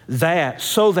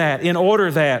 so that, in order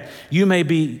that you may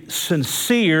be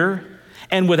sincere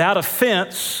and without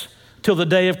offense till the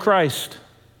day of Christ.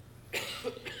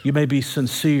 You may be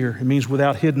sincere. It means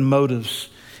without hidden motives.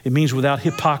 It means without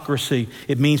hypocrisy.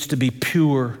 It means to be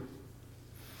pure.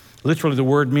 Literally, the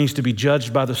word means to be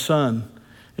judged by the sun.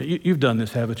 You've done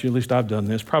this, haven't you? At least I've done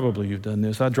this. Probably you've done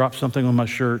this. I dropped something on my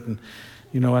shirt, and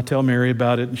I tell Mary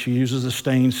about it, and she uses a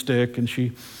stain stick, and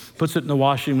she puts it in the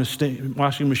washing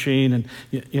machine,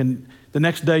 and the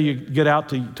next day you get out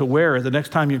to wear it. The next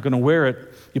time you're going to wear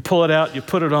it, you pull it out, you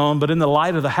put it on, but in the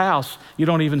light of the house, you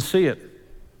don't even see it.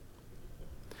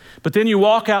 But then you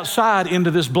walk outside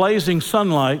into this blazing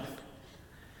sunlight,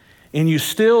 and you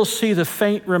still see the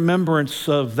faint remembrance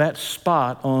of that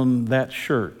spot on that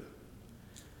shirt.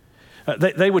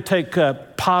 They would take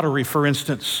pottery, for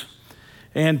instance,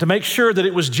 and to make sure that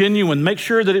it was genuine, make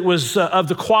sure that it was of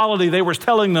the quality they were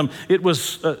telling them it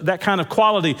was that kind of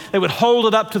quality, they would hold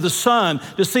it up to the sun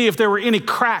to see if there were any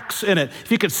cracks in it,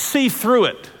 if you could see through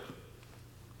it.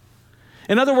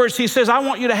 In other words, he says, I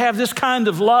want you to have this kind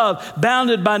of love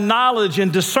bounded by knowledge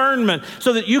and discernment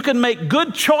so that you can make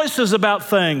good choices about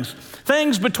things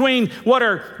between what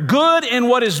are good and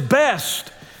what is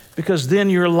best, because then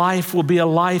your life will be a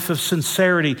life of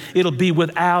sincerity. It'll be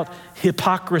without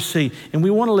hypocrisy. And we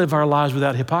want to live our lives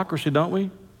without hypocrisy, don't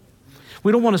we?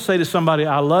 We don't want to say to somebody,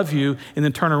 I love you, and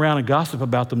then turn around and gossip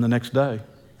about them the next day.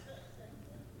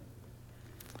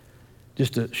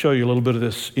 Just to show you a little bit of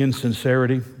this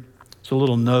insincerity, it's a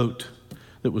little note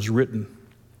that was written.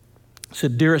 It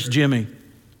said, Dearest Jimmy,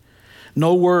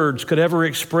 no words could ever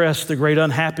express the great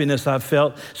unhappiness I've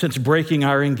felt since breaking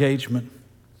our engagement.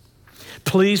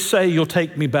 Please say you'll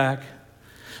take me back.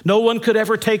 No one could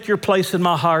ever take your place in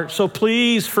my heart, so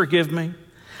please forgive me.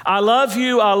 I love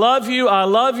you, I love you, I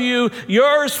love you.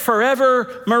 Yours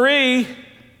forever, Marie.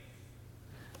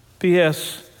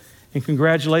 P.S. And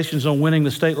congratulations on winning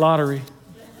the state lottery.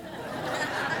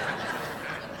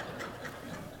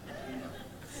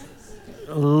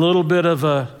 A little bit of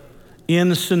a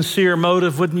insincere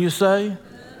motive, wouldn't you say?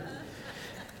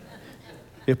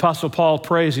 The Apostle Paul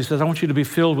prays, he says, I want you to be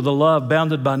filled with a love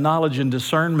bounded by knowledge and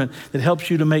discernment that helps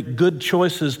you to make good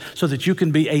choices so that you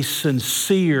can be a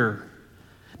sincere,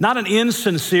 not an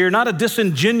insincere, not a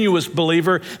disingenuous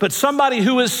believer, but somebody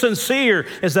who is sincere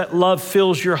as that love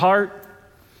fills your heart.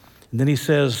 And then he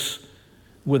says,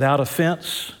 without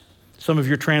offense. Some of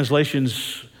your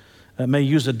translations may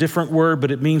use a different word, but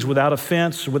it means without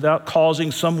offense, without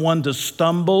causing someone to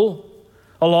stumble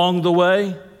along the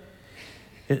way.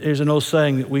 There's an old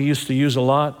saying that we used to use a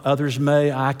lot. Others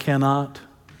may, I cannot.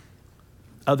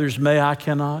 Others may, I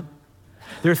cannot.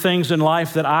 There are things in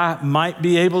life that I might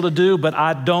be able to do, but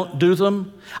I don't do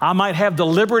them. I might have the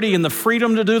liberty and the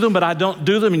freedom to do them, but I don't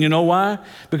do them. And you know why?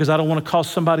 Because I don't want to cause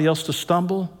somebody else to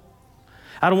stumble.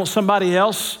 I don't want somebody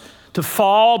else to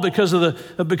fall because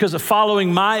of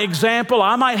following my example.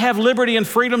 I might have liberty and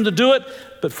freedom to do it,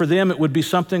 but for them it would be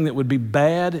something that would be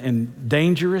bad and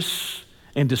dangerous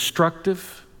and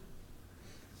destructive.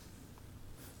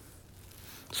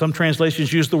 Some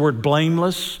translations use the word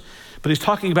blameless, but he's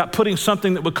talking about putting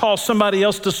something that would cause somebody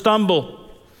else to stumble.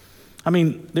 I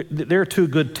mean, there are two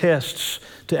good tests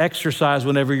to exercise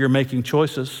whenever you're making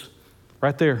choices,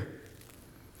 right there.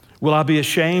 Will I be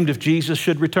ashamed if Jesus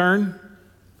should return?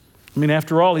 I mean,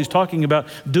 after all, he's talking about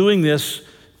doing this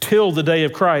till the day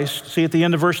of Christ. See at the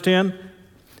end of verse 10?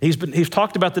 He's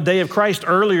talked about the day of Christ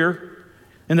earlier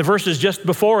in the verses just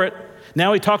before it.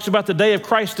 Now he talks about the day of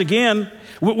Christ again.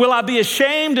 Will I be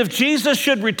ashamed if Jesus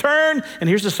should return? And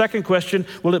here's the second question.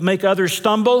 Will it make others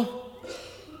stumble?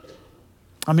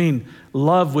 I mean,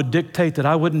 love would dictate that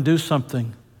I wouldn't do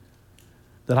something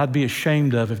that I'd be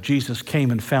ashamed of if Jesus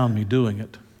came and found me doing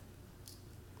it.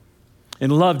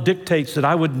 And love dictates that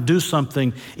I wouldn't do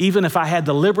something, even if I had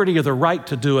the liberty or the right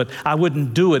to do it, I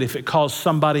wouldn't do it if it caused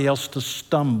somebody else to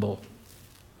stumble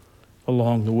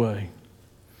along the way.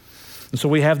 And so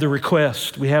we have the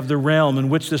request, we have the realm in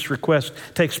which this request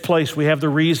takes place, we have the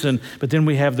reason, but then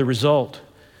we have the result.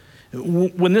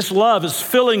 When this love is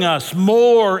filling us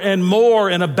more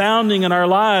and abounding in our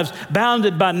lives,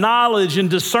 bounded by knowledge and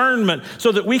discernment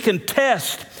so that we can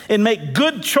test and make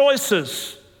good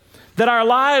choices, that our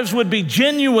lives would be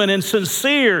genuine and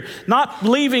sincere, not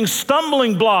leaving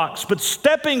stumbling blocks, but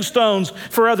stepping stones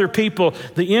for other people.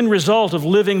 The end result of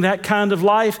living that kind of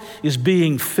life is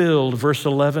being filled. Verse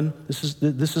 11, this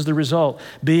is the result.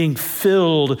 Being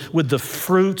filled with the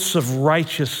fruits of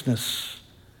righteousness,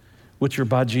 which are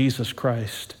by Jesus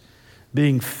Christ.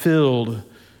 Being filled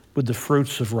with the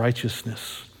fruits of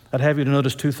righteousness. I'd have you to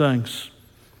notice two things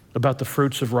about the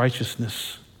fruits of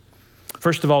righteousness.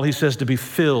 First of all, he says to be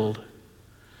filled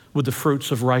with the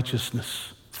fruits of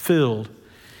righteousness. Filled.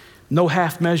 No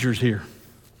half measures here.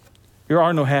 There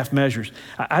are no half measures.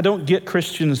 I don't get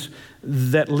Christians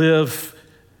that live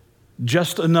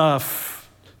just enough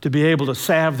to be able to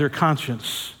salve their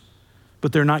conscience,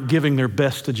 but they're not giving their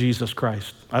best to Jesus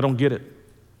Christ. I don't get it.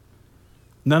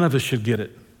 None of us should get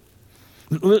it.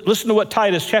 Listen to what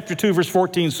Titus chapter 2, verse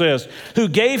 14 says. Who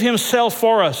gave himself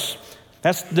for us.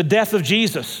 That's the death of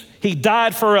Jesus. He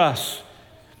died for us,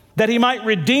 that he might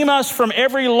redeem us from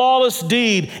every lawless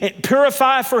deed and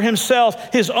purify for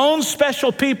himself his own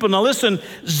special people. Now listen,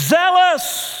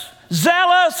 zealous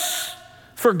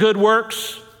for good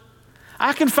works.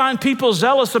 I can find people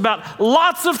zealous about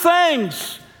lots of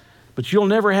things, but you'll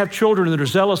never have children that are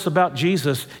zealous about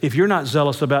Jesus if you're not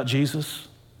zealous about Jesus.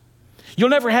 You'll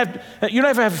never have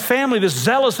a family that's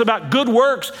zealous about good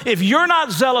works if you're not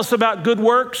zealous about good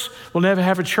works. We'll never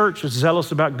have a church that's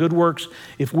zealous about good works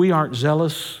if we aren't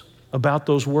zealous about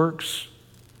those works.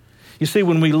 You see,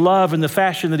 when we love in the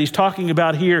fashion that he's talking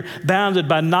about here, bounded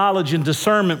by knowledge and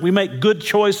discernment, we make good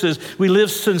choices. We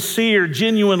live sincere,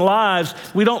 genuine lives.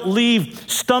 We don't leave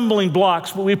stumbling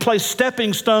blocks, but we place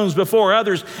stepping stones before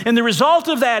others. And the result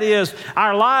of that is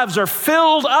our lives are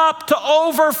filled up to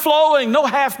overflowing, no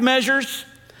half measures,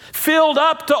 filled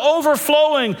up to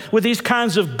overflowing with these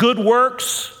kinds of good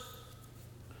works,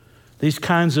 these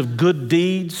kinds of good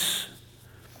deeds,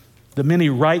 the many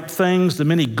right things, the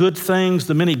many good things,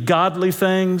 the many godly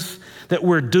things that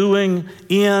we're doing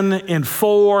in and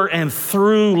for and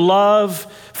through love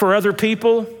for other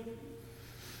people.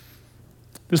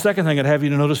 The second thing I'd have you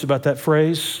to notice about that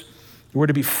phrase, we're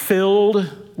to be filled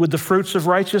with the fruits of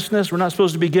righteousness. We're not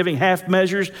supposed to be giving half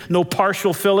measures, no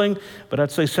partial filling. But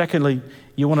I'd say secondly,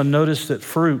 you want to notice that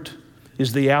fruit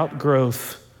is the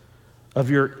outgrowth of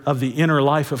the inner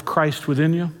life of Christ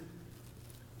within you.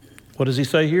 What does he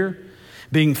say here?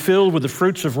 Being filled with the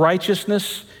fruits of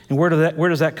righteousness. And where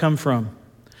does that come from?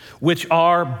 Which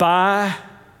are by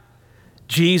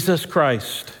Jesus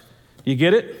Christ. You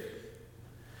get it?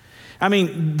 I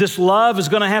mean, this love is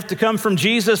going to have to come from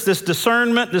Jesus. This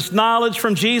discernment, this knowledge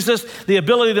from Jesus, the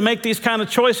ability to make these kind of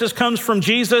choices comes from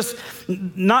Jesus.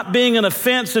 Not being an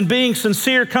offense and being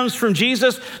sincere comes from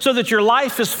Jesus, so that your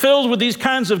life is filled with these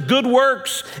kinds of good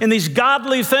works and these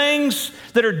godly things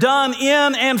that are done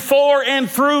in and for and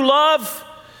through love.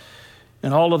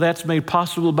 And all of that's made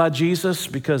possible by Jesus,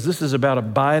 because this is about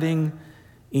abiding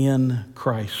in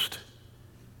Christ.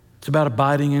 It's about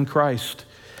abiding in Christ.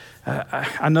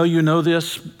 I know you know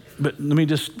this, but let me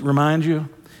just remind you.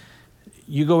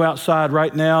 You go outside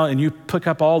right now and you pick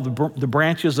up all the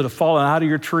branches that have fallen out of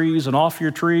your trees and off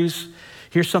your trees.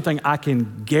 Here's something I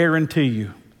can guarantee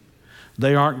you.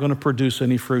 They aren't going to produce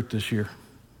any fruit this year.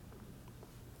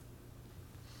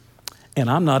 And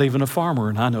I'm not even a farmer,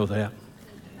 and I know that.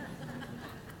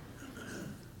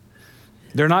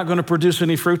 They're not going to produce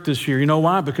any fruit this year. You know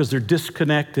why? Because they're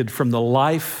disconnected from the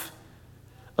life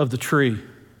of the tree.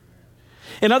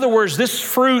 In other words, this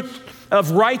fruit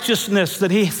of righteousness that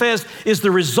he says is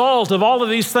the result of all of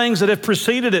these things that have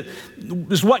preceded it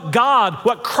is what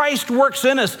Christ works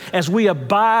in us as we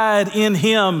abide in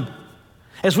him.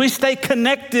 As we stay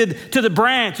connected to the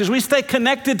branch, as we stay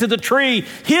connected to the tree,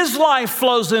 his life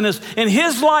flows in us and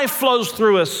his life flows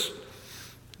through us.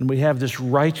 And we have this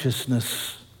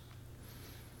righteousness.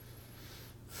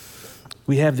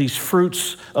 We have these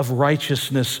fruits of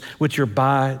righteousness which are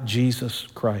by Jesus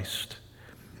Christ.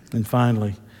 And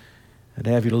finally, I'd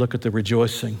have you to look at the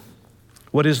rejoicing.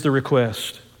 What is the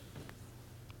request?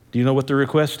 Do you know what the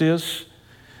request is?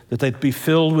 That they'd be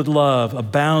filled with love,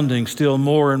 abounding still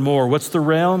more and more. What's the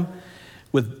realm?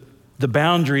 With the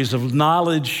boundaries of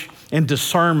knowledge and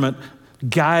discernment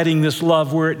guiding this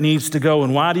love where it needs to go.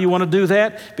 And why do you want to do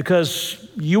that? Because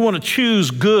you want to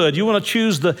choose good. You want to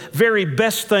choose the very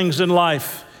best things in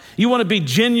life. You want to be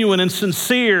genuine and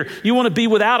sincere. You want to be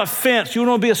without offense. You don't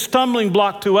want to be a stumbling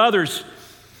block to others.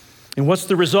 And what's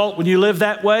the result when you live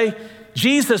that way?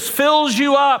 Jesus fills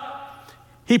you up.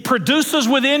 He produces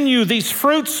within you these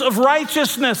fruits of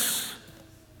righteousness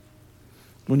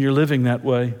when you're living that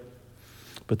way.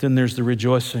 But then there's the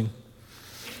rejoicing.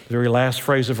 The very last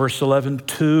phrase of verse 11,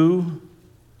 to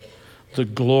the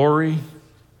glory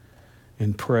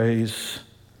and praise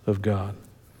of God.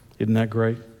 Isn't that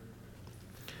great?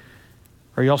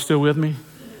 Are y'all still with me?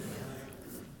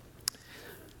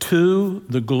 To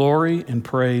the glory and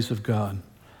praise of God.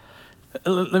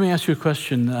 Let me ask you a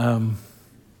question.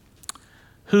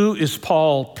 Who is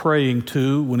Paul praying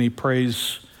to when he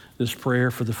prays this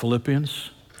prayer for the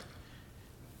Philippians?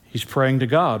 He's praying to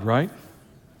God, right?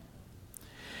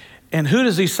 And who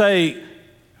does he say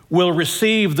will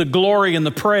receive the glory and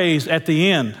the praise at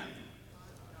the end?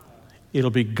 It'll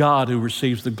be God who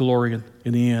receives the glory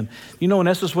in the end. You know, in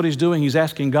essence, what he's doing, he's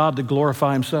asking God to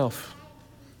glorify himself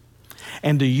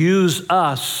and to use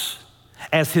us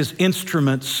as his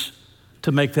instruments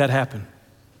to make that happen.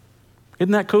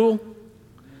 Isn't that cool?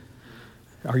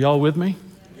 Are y'all with me?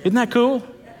 Isn't that cool?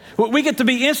 We get to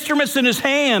be instruments in his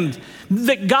hand,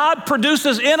 that God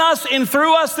produces in us and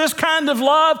through us this kind of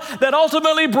love that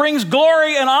ultimately brings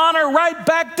glory and honor right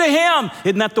back to him.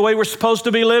 Isn't that the way we're supposed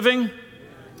to be living?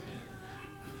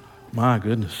 My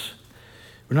goodness.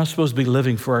 We're not supposed to be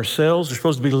living for ourselves. We're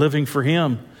supposed to be living for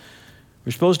him.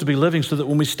 We're supposed to be living so that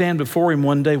when we stand before him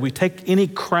one day, we take any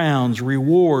crowns,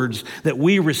 rewards that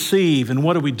we receive, and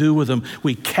what do we do with them?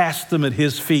 We cast them at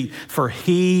his feet, for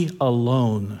he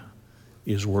alone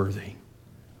is worthy.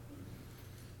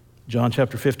 John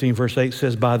chapter 15, verse 8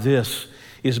 says, By this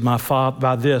my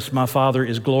Father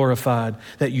is glorified,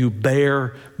 that you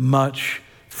bear much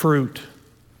fruit.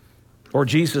 Or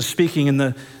Jesus speaking in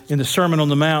the Sermon on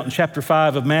the Mount in chapter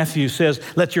 5 of Matthew says,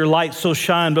 Let your light so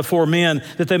shine before men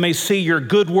that they may see your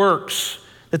good works,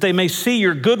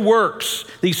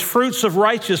 these fruits of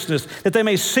righteousness, that they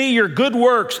may see your good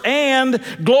works and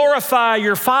glorify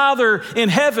your Father in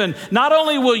heaven. Not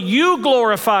only will you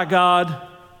glorify God,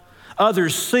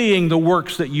 others seeing the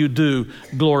works that you do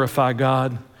glorify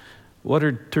God. What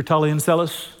did Tertullian tell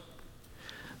us?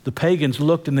 The pagans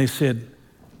looked and they said,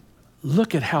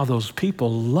 Look at how those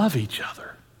people love each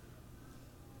other.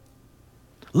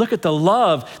 Look at the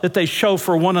love that they show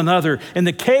for one another and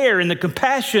the care and the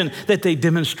compassion that they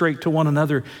demonstrate to one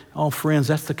another. Oh, friends,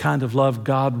 that's the kind of love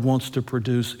God wants to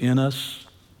produce in us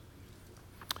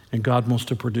and God wants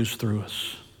to produce through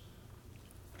us.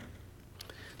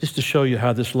 Just to show you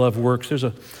how this love works, there's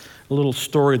a little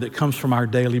story that comes from Our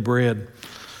Daily Bread.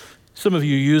 Some of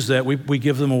you use that. We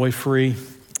give them away free.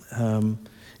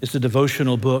 It's a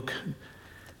devotional book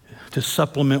to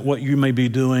supplement what you may be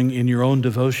doing in your own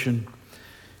devotion.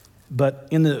 But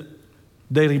in the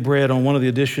Daily Bread, on one of the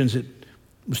editions, it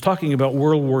was talking about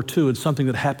World War II and something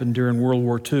that happened during World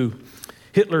War II.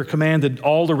 Hitler commanded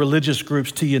all the religious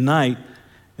groups to unite,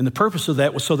 and the purpose of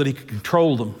that was so that he could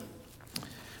control them.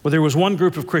 Well, there was one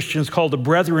group of Christians called the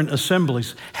Brethren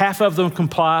Assemblies. Half of them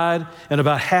complied, and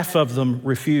about half of them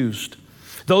refused.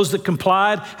 Those that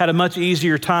complied had a much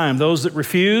easier time. Those that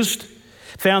refused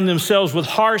found themselves with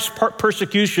harsh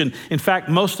persecution. In fact,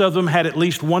 most of them had at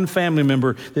least one family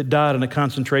member that died in a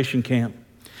concentration camp.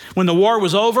 When the war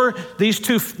was over, these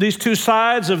two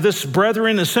sides of this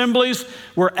Brethren Assemblies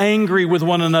were angry with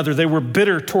one another. They were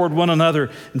bitter toward one another.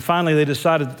 And finally, they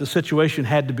decided that the situation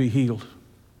had to be healed.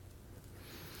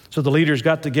 So the leaders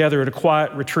got together at a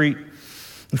quiet retreat.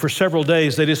 And for several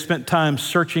days, they just spent time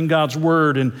searching God's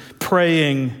word and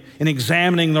praying and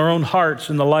examining their own hearts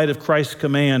in the light of Christ's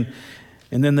command.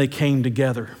 And then they came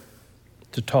together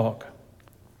to talk.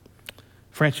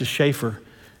 Francis Schaeffer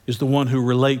is the one who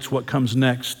relates what comes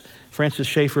next. Francis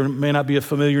Schaeffer may not be a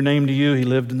familiar name to you. He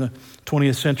lived in the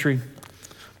 20th century,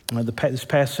 this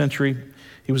past century.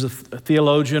 He was a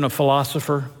theologian, a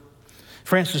philosopher.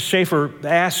 Francis Schaeffer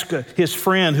asked his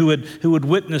friend who had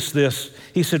witnessed this,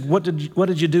 he said, what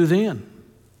did you do then?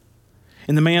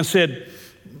 And the man said,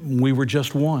 we were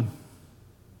just one.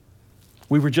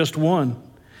 We were just one.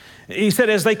 He said,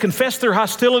 as they confessed their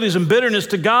hostilities and bitterness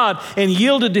to God and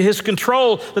yielded to his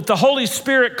control, that the Holy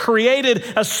Spirit created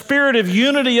a spirit of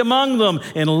unity among them,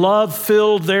 and love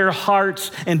filled their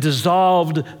hearts and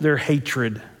dissolved their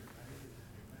hatred.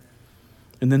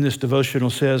 And then this devotional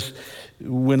says,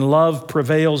 when love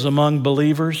prevails among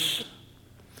believers,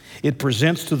 it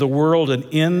presents to the world an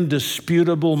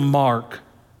indisputable mark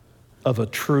of a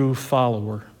true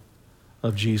follower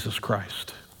of Jesus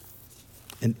Christ.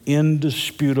 An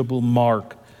indisputable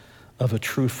mark of a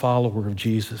true follower of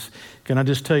Jesus. Can I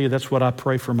just tell you, that's what I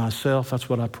pray for myself. That's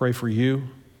what I pray for you.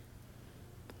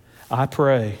 I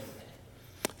pray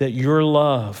that your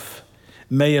love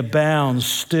may abound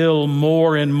still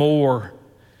more and more,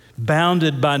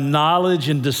 bounded by knowledge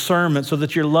and discernment, so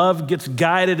that your love gets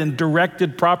guided and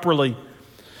directed properly,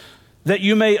 that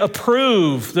you may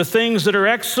approve the things that are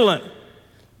excellent,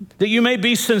 that you may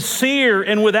be sincere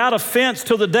and without offense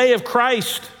till the day of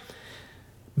Christ,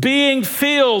 being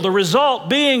filled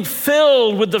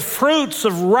with the fruits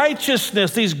of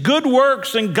righteousness, these good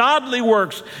works and godly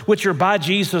works, which are by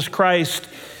Jesus Christ,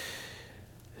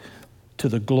 to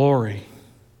the glory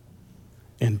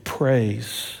and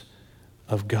praise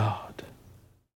of God.